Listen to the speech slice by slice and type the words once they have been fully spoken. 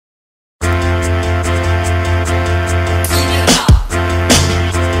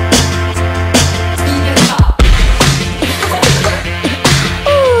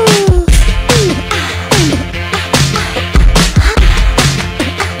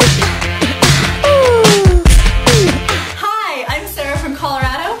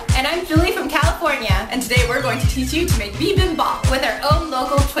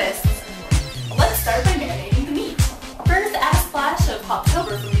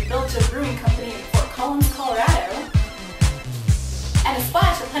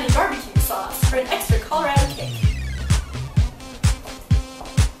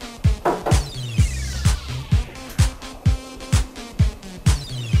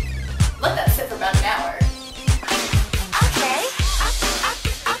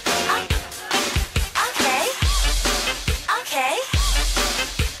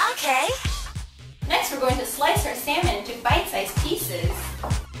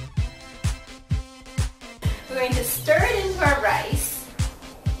our rice.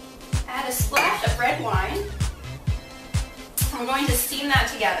 Add a splash of red wine. We're going to steam that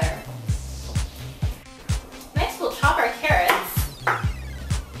together. Next we'll chop our carrots.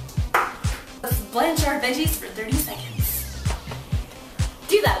 Let's blanch our veggies for 30 seconds.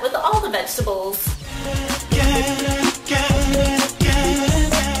 Do that with all the vegetables.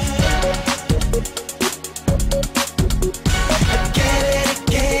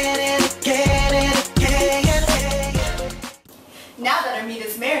 Now that our meat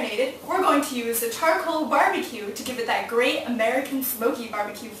is marinated, we're going to use the charcoal barbecue to give it that great American smoky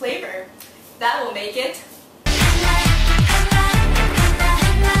barbecue flavor. That will make it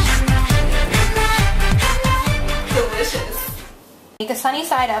delicious. Make a sunny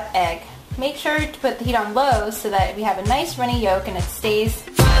side up egg. Make sure to put the heat on low so that we have a nice runny yolk and it stays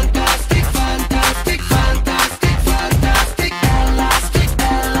fantastic, fantastic, fantastic, fantastic, elastic,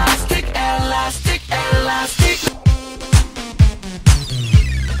 elastic, elastic, elastic.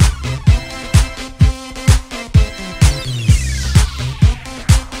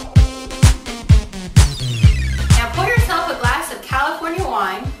 Now pour yourself a glass of California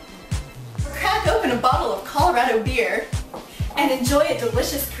wine, or crack open a bottle of Colorado beer, and enjoy a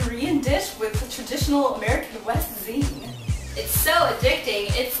delicious Korean dish with a traditional American West zing. It's so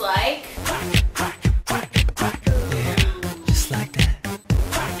addicting, it's like... Yeah, just like that.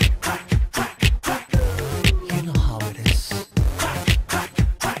 You know how it is.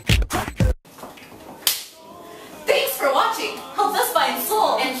 Thanks for watching! Help us find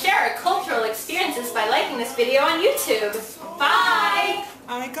Seoul and share our cultural experiences by liking this video on YouTube. Bye!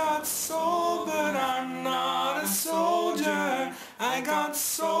 I got soul, but I'm not a soldier. I got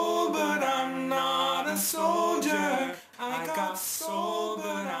soul, but I'm not a soldier.